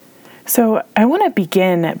So I want to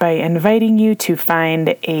begin by inviting you to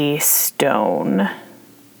find a stone.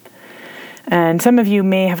 And some of you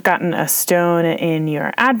may have gotten a stone in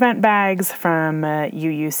your Advent bags from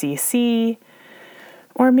UUCC,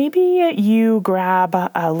 or maybe you grab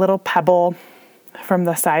a little pebble from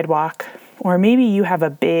the sidewalk, or maybe you have a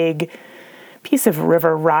big piece of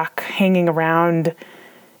river rock hanging around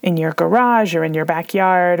in your garage or in your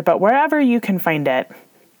backyard, but wherever you can find it,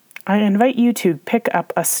 I invite you to pick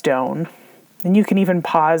up a stone. And you can even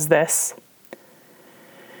pause this.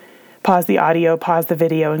 Pause the audio, pause the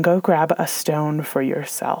video, and go grab a stone for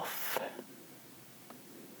yourself.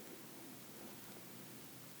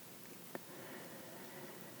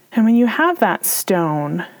 And when you have that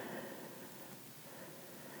stone,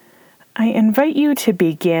 I invite you to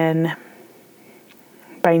begin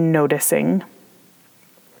by noticing.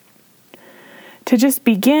 To just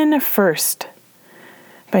begin first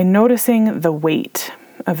by noticing the weight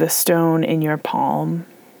of the stone in your palm.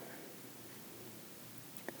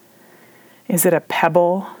 Is it a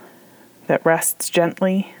pebble that rests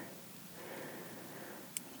gently?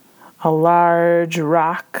 A large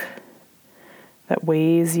rock that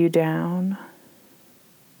weighs you down?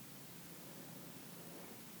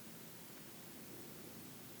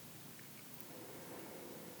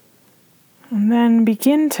 And then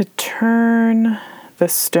begin to turn the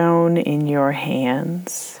stone in your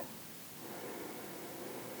hands.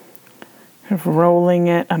 Rolling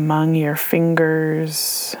it among your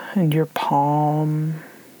fingers and your palm.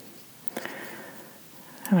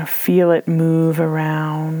 And feel it move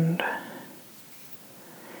around.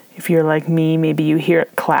 If you're like me, maybe you hear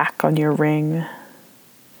it clack on your ring.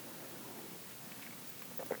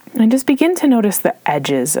 And just begin to notice the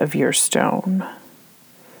edges of your stone.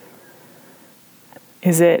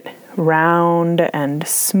 Is it round and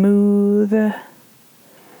smooth?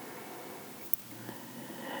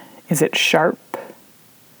 Is it sharp?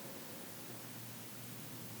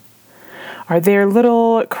 Are there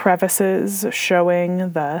little crevices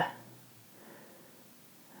showing the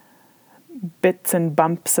bits and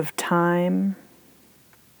bumps of time?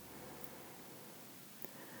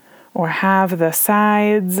 Or have the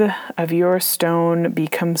sides of your stone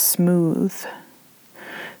become smooth?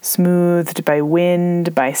 Smoothed by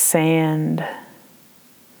wind, by sand.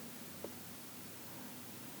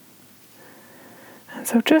 And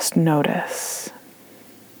so just notice.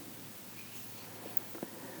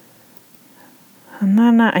 And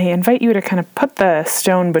then I invite you to kind of put the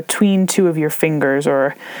stone between two of your fingers,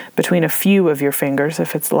 or between a few of your fingers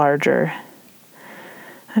if it's larger.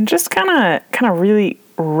 And just kind of really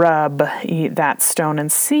rub that stone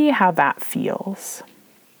and see how that feels.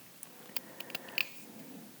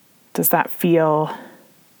 Does that feel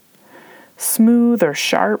smooth or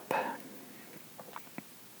sharp?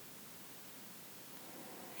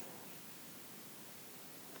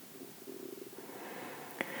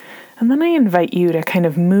 And then I invite you to kind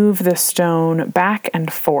of move the stone back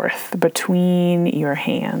and forth between your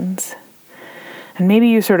hands. And maybe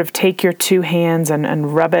you sort of take your two hands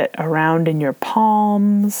and rub it around in your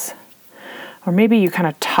palms. Or maybe you kind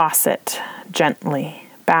of toss it gently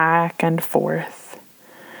back and forth.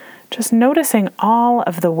 Just noticing all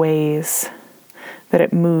of the ways that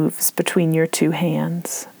it moves between your two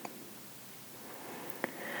hands.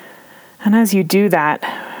 And as you do that,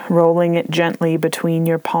 rolling it gently between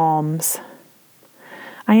your palms,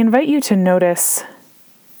 I invite you to notice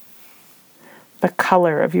the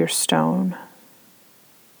color of your stone,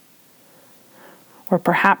 or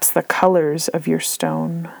perhaps the colors of your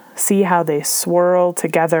stone. See how they swirl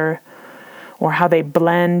together, or how they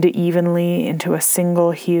blend evenly into a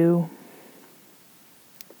single hue.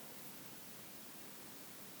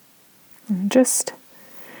 And just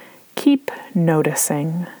keep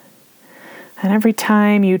noticing. And every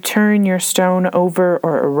time you turn your stone over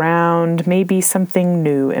or around, maybe something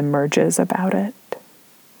new emerges about it.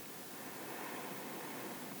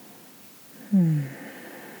 And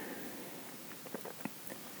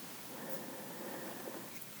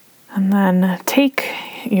then take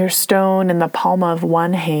your stone in the palm of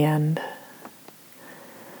one hand.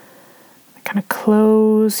 Kind of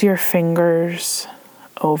close your fingers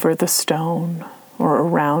over the stone or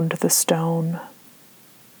around the stone.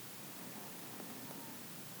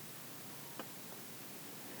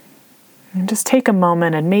 And just take a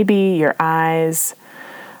moment, and maybe your eyes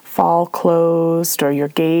fall closed or your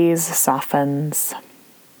gaze softens.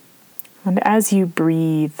 And as you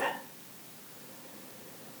breathe,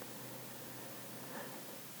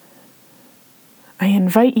 I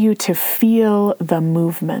invite you to feel the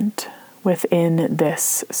movement within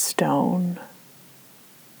this stone.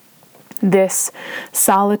 This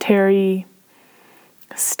solitary,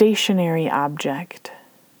 stationary object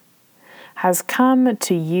has come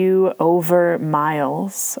to you over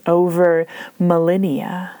miles, over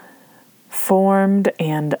millennia, formed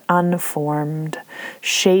and unformed,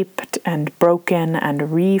 shaped and broken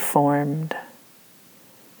and reformed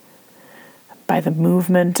by the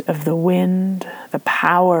movement of the wind, the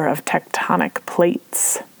power of tectonic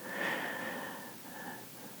plates,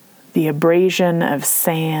 the abrasion of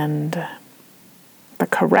sand, the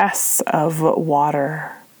caress of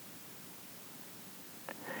water.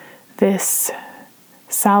 This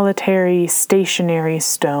solitary, stationary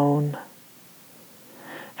stone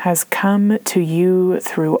has come to you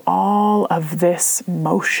through all of this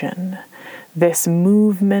motion, this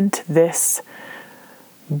movement, this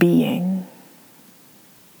being.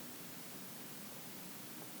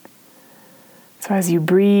 So as you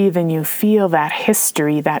breathe and you feel that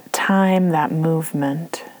history, that time, that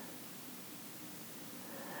movement,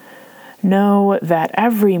 know that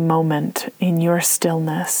every moment in your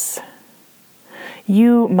stillness,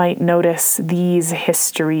 you might notice these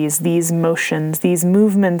histories, these motions, these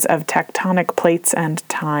movements of tectonic plates and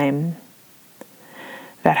time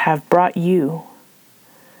that have brought you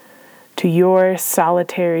to your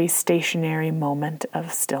solitary, stationary moment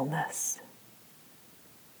of stillness.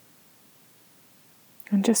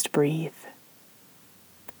 And just breathe.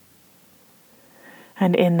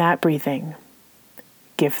 And in that breathing,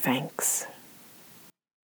 give thanks.